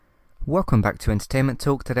Welcome back to Entertainment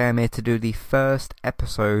Talk. Today I'm here to do the first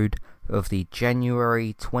episode of the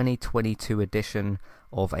January 2022 edition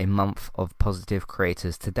of A Month of Positive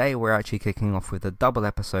Creators. Today we're actually kicking off with a double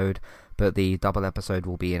episode, but the double episode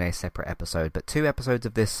will be in a separate episode. But 2 episodes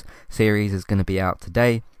of this series is going to be out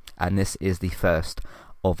today, and this is the first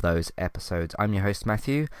of those episodes. I'm your host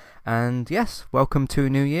Matthew, and yes, welcome to a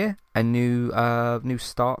new year, a new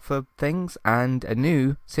start for things, and a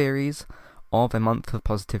new series of A Month of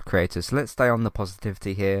Positive Creators. So let's stay on the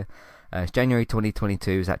positivity here. It's January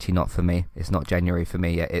 2022 is actually not for me. It's not January for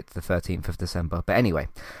me yet. It's the 13th of December. But anyway,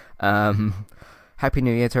 Happy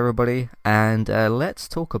New Year to everybody. And let's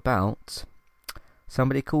talk about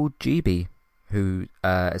somebody called GB, who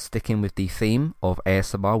is sticking with the theme of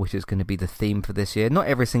ASMR, which is going to be the theme for this year. Not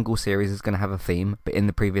every single series is going to have a theme, but in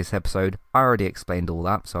the previous episode, I already explained all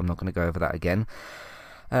that, so I'm not going to go over that again.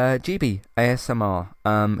 GB ASMR,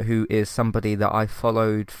 who is somebody that I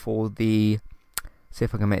followed for the... See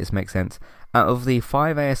if I can make this make sense. Out of the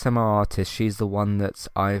 5 ASMR artists, she's the one that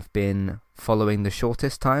I've been following the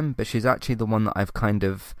shortest time, but she's actually the one that I've kind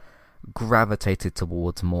of gravitated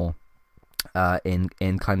towards more in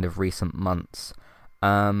kind of recent months.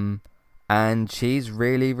 And she's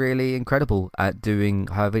really, really incredible at doing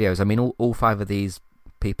her videos. I mean, all 5 of these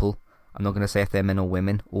people... I'm not going to say if they're men or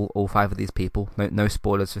women, all 5 of these people, no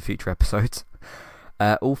spoilers for future episodes.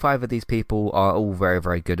 All 5 of these people are all very,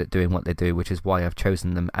 very good at doing what they do, which is why I've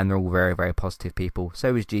chosen them, and they're all very, very positive people.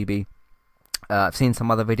 So is GB. I've seen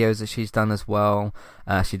some other videos that she's done as well.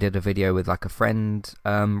 She did a video with like a friend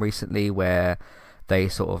recently where they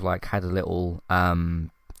sort of like had a little ASMR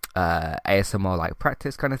like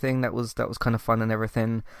practice kind of thing that was kind of fun and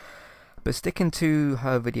everything. But sticking to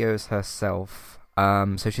her videos herself...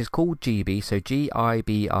 so she's called GB, so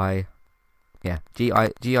G-I-B-I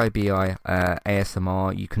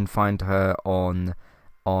ASMR. You can find her on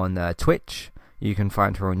Twitch, you can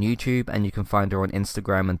find her on YouTube, and you can find her on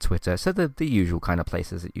Instagram and Twitter, so the usual kind of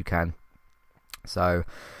places that you can. So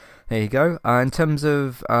there you go. In terms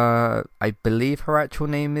of, I believe her actual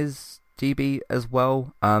name is GB as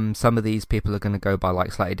well. Some of these people are going to go by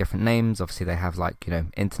like slightly different names. Obviously they have like, you know,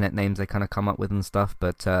 internet names they kind of come up with and stuff,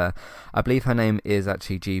 but I believe her name is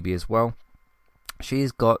actually GB as well.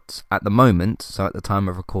 She's got, at the moment, so at the time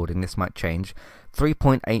of recording, this might change,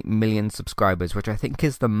 3.8 million subscribers, which I think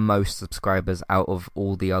is the most subscribers out of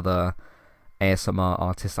all the other ASMR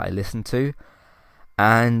artists I listen to.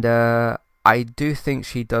 And I do think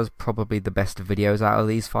she does probably the best videos out of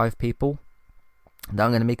these 5 people that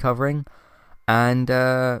I'm going to be covering. And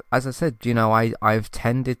as I said, you know, I've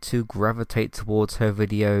tended to gravitate towards her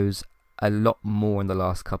videos a lot more in the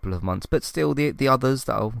last couple of months, but still the others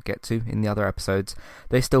that I'll get to in the other episodes,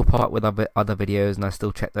 they still pop up with other videos, and I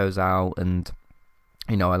still check those out, and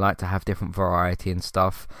you know, I like to have different variety and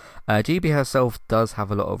stuff. GB herself does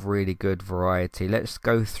have a lot of really good variety. Let's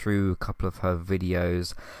go through a couple of her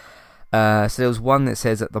videos. So there was one that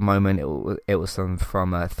says at the moment it was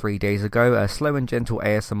from 3 days ago, slow and gentle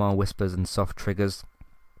ASMR whispers and soft triggers.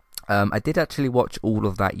 I did actually watch all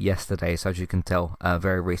of that yesterday, so as you can tell,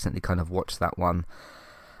 very recently kind of watched that one.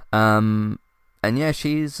 And yeah,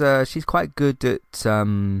 she's quite good at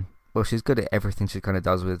she's good at everything she kind of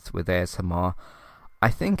does with ASMR. I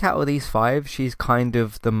think out of these 5, she's kind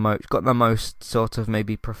of got the most sort of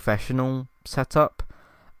maybe professional setup.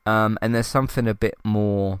 And there's something a bit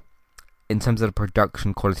more in terms of the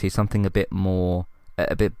production quality, something a bit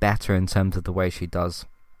better in terms of the way she does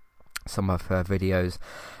some of her videos.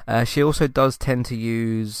 She also does tend to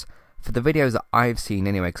use, for the videos that I've seen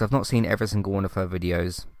anyway, because I've not seen every single one of her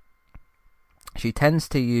videos, she tends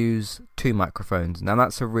to use 2 microphones. Now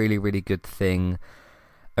that's a really, really good thing,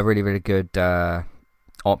 a really, really good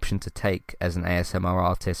option to take as an ASMR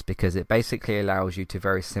artist, because it basically allows you to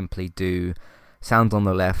very simply do sound on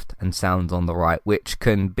the left and sound on the right, which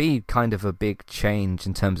can be kind of a big change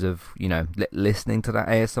in terms of, you know, listening to that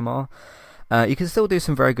ASMR. You can still do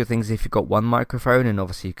some very good things if you've got 1 microphone, and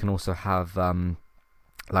obviously you can also have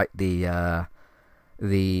like the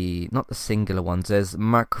not the singular ones. There's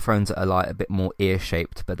microphones that are like a bit more ear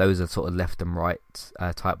shaped, but those are sort of left and right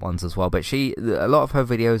type ones as well. But a lot of her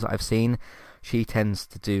videos that I've seen, she tends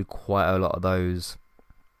to do quite a lot of those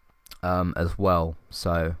as well.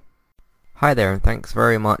 So hi there, and thanks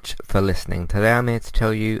very much for listening. Today I'm here to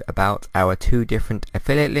tell you about our 2 different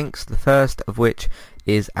affiliate links, the first of which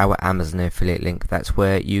is our Amazon affiliate link. That's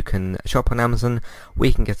where you can shop on Amazon.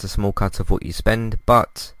 We can get a small cut of what you spend,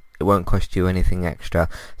 but it won't cost you anything extra.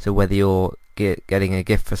 So whether you're getting a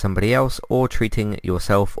gift for somebody else or treating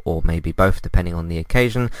yourself, or maybe both depending on the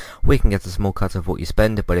occasion, we can get a small cut of what you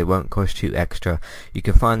spend, but it won't cost you extra. You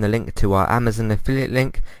can find the link to our Amazon affiliate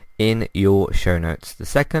link in your show notes. The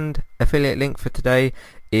second affiliate link for today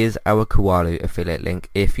is our Kualu affiliate link.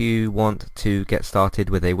 If you want to get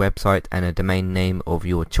started with a website and a domain name of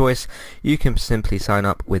your choice, you can simply sign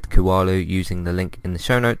up with Kualu using the link in the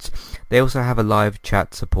show notes. They also have a live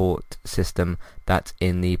chat support system that's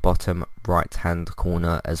in the bottom right hand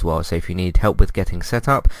corner as well. So if you need help with getting set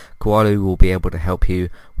up, Kualu will be able to help you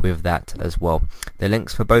with that as well. The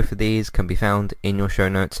links for both of these can be found in your show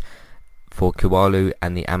notes for Kualu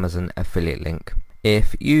and the Amazon affiliate link.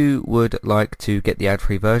 If you would like to get the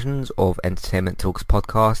ad-free versions of Entertainment Talks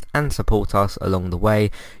podcast and support us along the way,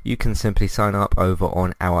 you can simply sign up over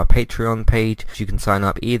on our Patreon page. You can sign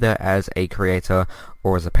up either as a creator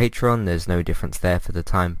or as a patron. There's no difference there for the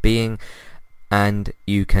time being, and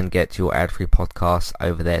you can get your ad-free podcasts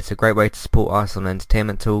over there. It's a great way to support us on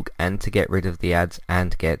Entertainment Talk and to get rid of the ads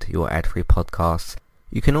and get your ad-free podcasts.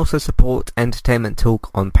 You can also support Entertainment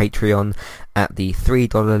Talk on Patreon at the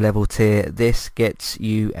 $3 level tier. This gets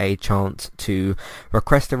you a chance to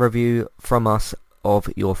request a review from us of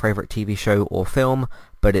your favourite TV show or film,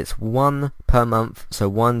 but it's one per month, so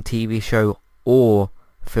one TV show or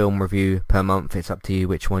film review per month. It's up to you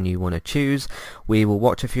which one you want to choose. We will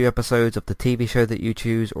watch a few episodes of the TV show that you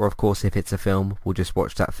choose, or of course if it's a film, we'll just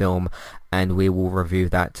watch that film and we will review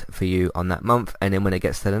that for you on that month. And then when it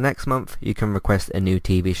gets to the next month, you can request a new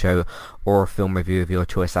TV show or a film review of your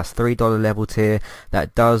choice. That's $3 level tier.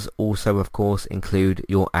 That does also of course include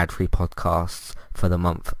your ad-free podcasts for the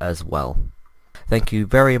month as well. Thank you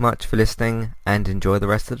very much for listening and enjoy the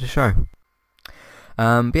rest of the show.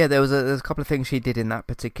 But yeah, there's a couple of things she did in that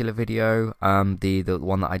particular video, the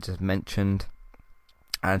one that I just mentioned,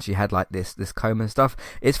 and she had like this comb and stuff.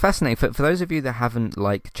 It's fascinating for those of you that haven't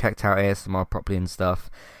like checked out ASMR properly and stuff.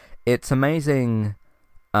 It's amazing,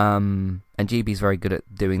 and GB's very good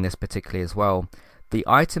at doing this particularly as well. The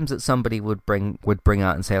items that somebody would bring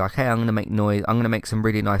out and say like, hey, I'm gonna make some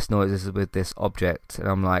really nice noises with this object, and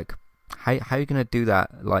I'm like, how are you gonna do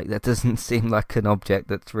that? Like, that doesn't seem like an object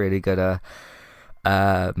that's really gonna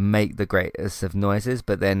make the greatest of noises,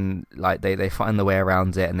 but then like they find the way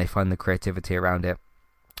around it and they find the creativity around it.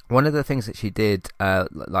 One of the things that she did, one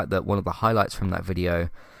of the highlights from that video,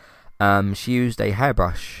 she used a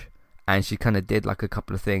hairbrush and she kind of did like a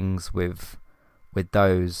couple of things with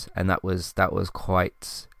those, and that was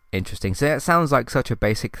quite interesting. So it sounds like such a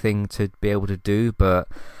basic thing to be able to do, but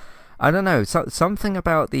I don't know, something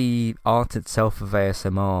about the art itself of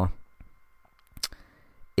ASMR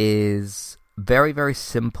is very, very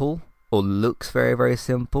simple, or looks very, very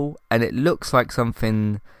simple, and it looks like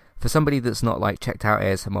something for somebody that's not like checked out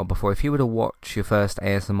ASMR before. If you were to watch your first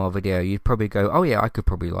ASMR video, you'd probably go, oh yeah, I could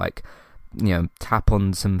probably like, tap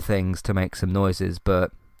on some things to make some noises,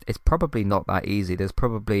 but it's probably not that easy. There's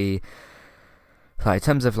probably, like, in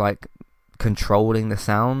terms of like controlling the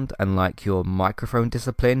sound and like your microphone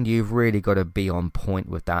discipline, you've really got to be on point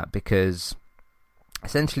with that, because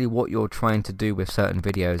essentially what you're trying to do with certain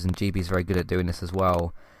videos, and GB's very good at doing this as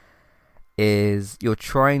well, is you're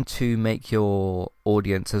trying to make your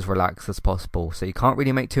audience as relaxed as possible. So you can't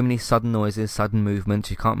really make too many sudden noises, sudden movements,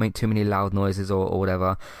 you can't make too many loud noises or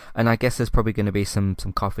whatever. And I guess there's probably going to be some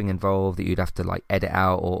coughing involved that you'd have to like edit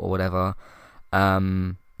out or whatever.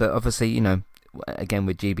 But obviously, again,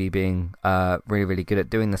 with GB being really, really good at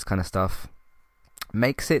doing this kind of stuff,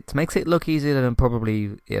 makes it look easier than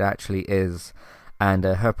probably it actually is. And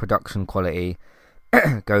her production quality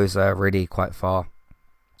goes really quite far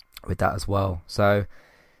with that as well. So,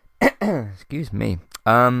 excuse me.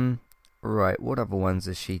 Right, what other ones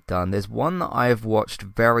has she done? There's one that I've watched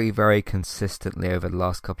very, very consistently over the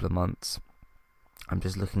last couple of months. I'm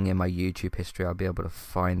just looking in my YouTube history. I'll be able to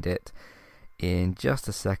find it in just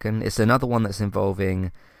a second. It's another one that's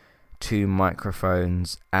involving two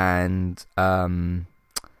microphones, and right,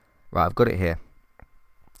 I've got it here.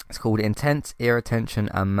 It's called Intense Ear Attention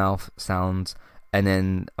and Mouth Sounds, and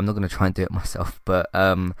then I'm not going to try and do it myself, but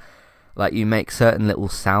like you make certain little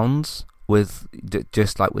sounds with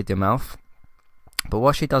just like with your mouth. But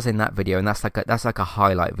what she does in that video, and that's like a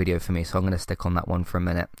highlight video for me, so I'm going to stick on that one for a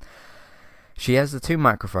minute. She has the two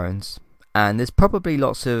microphones, and there's probably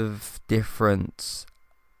lots of different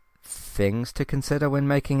things to consider when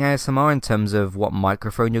making ASMR in terms of what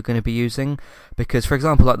microphone you're going to be using, because for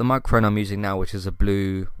example, like the microphone I'm using now, which is a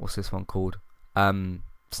blue, what's this one called,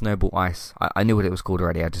 Snowball Ice. I knew what it was called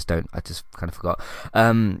already, I just kind of forgot.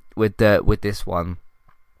 With this one,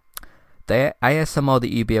 the ASMR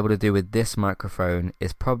that you'd be able to do with this microphone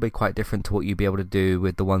is probably quite different to what you'd be able to do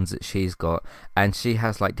with the ones that she's got, and she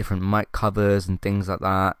has like different mic covers and things like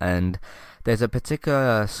that, and there's a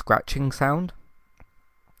particular scratching sound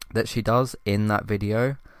that she does in that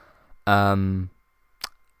video, and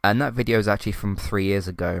and that video is actually from 3 years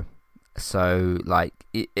ago. So like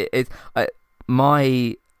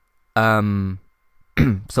my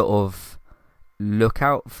sort of look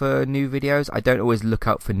out for new videos. I don't always look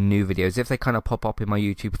out for new videos. If they kind of pop up in my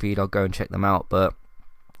YouTube feed, I'll go and check them out. But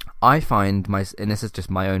I find and this is just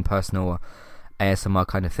my own personal ASMR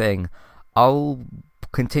kind of thing, I'll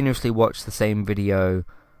continuously watch the same video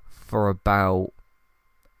for about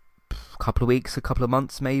a couple of weeks, a couple of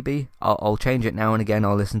months maybe. I'll change it now and again.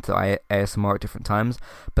 I'll listen to ASMR at different times,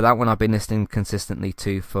 but that one I've been listening consistently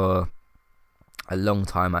to for a long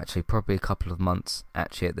time, actually, probably a couple of months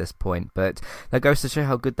actually at this point. But that goes to show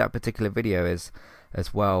how good that particular video is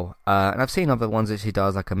as well. And I've seen other ones that she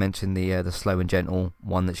does, like I mentioned the slow and gentle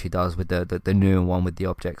one that she does with the newer one with the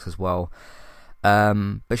objects as well.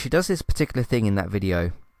 But she does this particular thing in that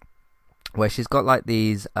video where she's got like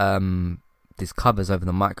these covers over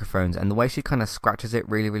the microphones, and the way she kind of scratches it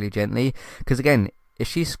really, really gently, because again, if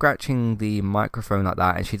she's scratching the microphone like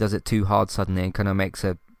that and she does it too hard suddenly and kind of makes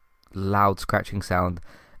a loud scratching sound,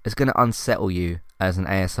 it's going to unsettle you as an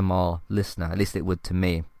ASMR listener. At least it would to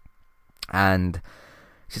me. And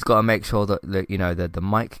she's got to make sure that, you know, the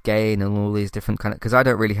mic gain and all these different kind of, because I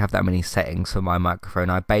don't really have that many settings for my microphone.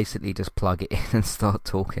 I basically just plug it in and start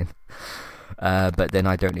talking. But then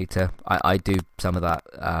I don't need to. I do some of that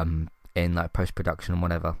in like post-production and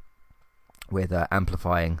whatever with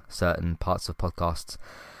amplifying certain parts of podcasts.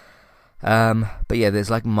 But yeah,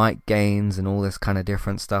 there's like mic gains and all this kind of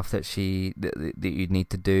different stuff that that you need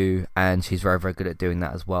to do, and she's very, very good at doing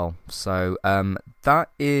that as well. So that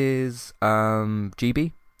is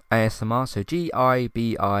GB ASMR, so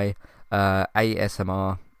GIBI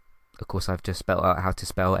ASMR. Of course, I've just spelled out how to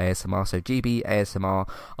spell ASMR, so GB ASMR.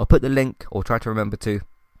 I'll put the link, or try to remember to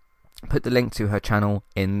put the link to her channel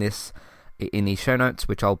in these show notes,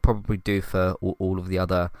 which I'll probably do for all of the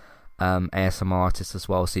other ASMR artists as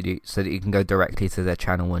well, so that you can go directly to their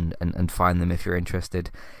channel and find them if you're interested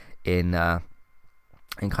in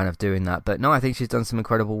kind of doing that. But no, I think she's done some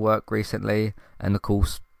incredible work recently, and of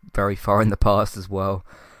course very far in the past as well,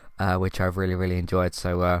 which I've really, really enjoyed.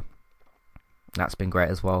 So that's been great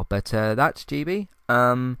as well. But that's GB.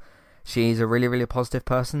 She's a really, really positive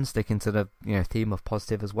person, sticking to the theme of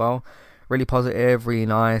positive as well. Really positive, really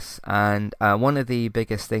nice, and one of the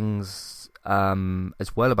biggest things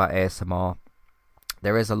as well about ASMR,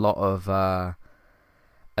 there is a lot of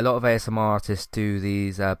ASMR artists do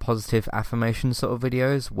these positive affirmation sort of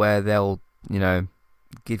videos where they'll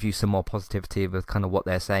give you some more positivity with kind of what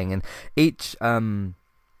they're saying, and each ASMR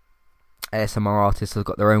artist has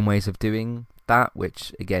got their own ways of doing that,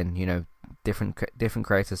 which again, different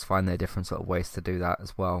creators find their different sort of ways to do that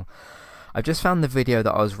as well. I've just found the video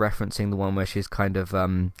that I was referencing, the one where she's kind of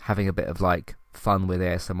having a bit of like fun with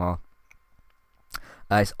ASMR.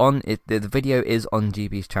 The video is on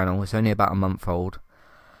GB's channel. It's only about a month old,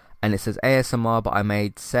 and it says ASMR, but I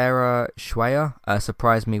made Sarah Schweier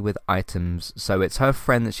surprise me with items. So it's her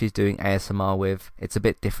friend that she's doing ASMR with. It's a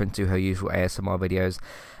bit different to her usual ASMR videos,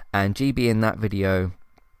 and GB in that video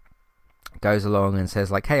goes along and says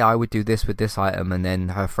like, hey, I would do this with this item, and then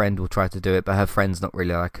her friend will try to do it, but her friend's not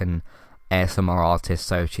really like an ASMR artist,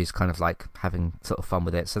 so she's kind of like having sort of fun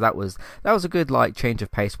with it. So that was a good like change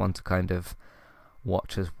of pace one to kind of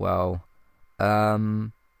watch as well.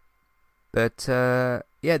 But yeah,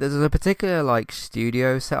 there's a particular like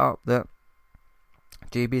studio setup that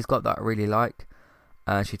GB's got that I really like.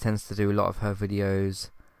 She tends to do a lot of her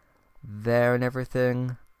videos there and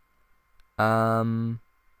everything. Yeah,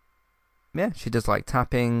 she does like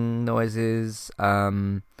tapping noises.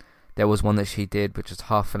 There was one that she did which is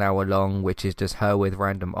half an hour long, which is just her with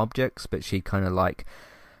random objects, but she kind of like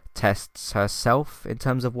tests herself in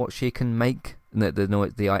terms of what she can make, the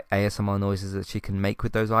ASMR noises that she can make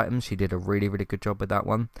with those items. She did a really, really good job with that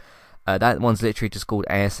one. That one's literally just called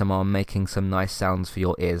ASMR making some nice sounds for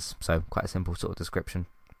your ears, so quite a simple sort of description.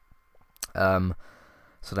 So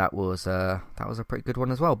that was a pretty good one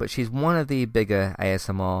as well. But she's one of the bigger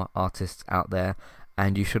ASMR artists out there,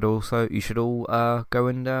 and you should all go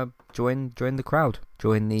and join the crowd,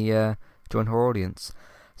 join her audience.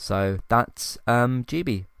 So that's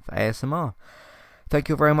GB for ASMR. Thank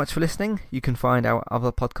you very much for listening. You can find our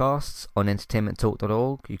other podcasts on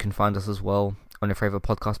entertainmenttalk.org. You can find us as well on your favourite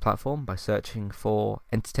podcast platform by searching for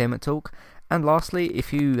Entertainment Talk. And lastly,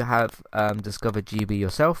 if you have discovered GB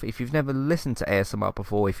yourself, if you've never listened to ASMR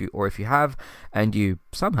before, if you have, and you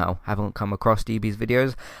somehow haven't come across GB's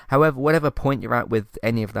videos, however, whatever point you're at with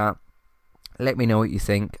any of that, let me know what you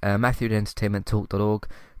think. Matthew at entertainmenttalk.org,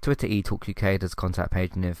 Twitter eTalkUK, there's a contact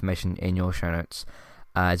page and information in your show notes.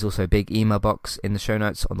 There's also a big email box in the show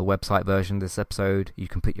notes on the website version of this episode. You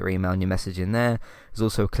can put your email and your message in there. There's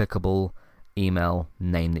also a clickable email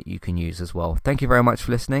name that you can use as well. Thank you very much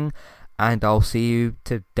for listening, and I'll see you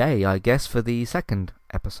today, I guess, for the second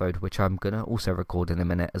episode, which I'm going to also record in a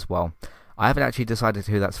minute as well. I haven't actually decided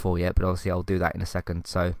who that's for yet, but obviously I'll do that in a second.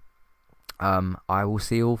 So I will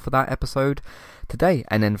see you all for that episode today,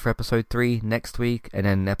 and then for episode 3 next week, and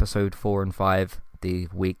then episode 4 and 5 the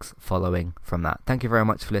weeks following from that. Thank you very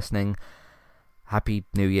much for listening. Happy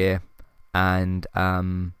New Year, and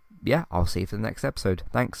yeah, I'll see you for the next episode.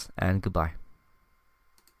 Thanks, and goodbye.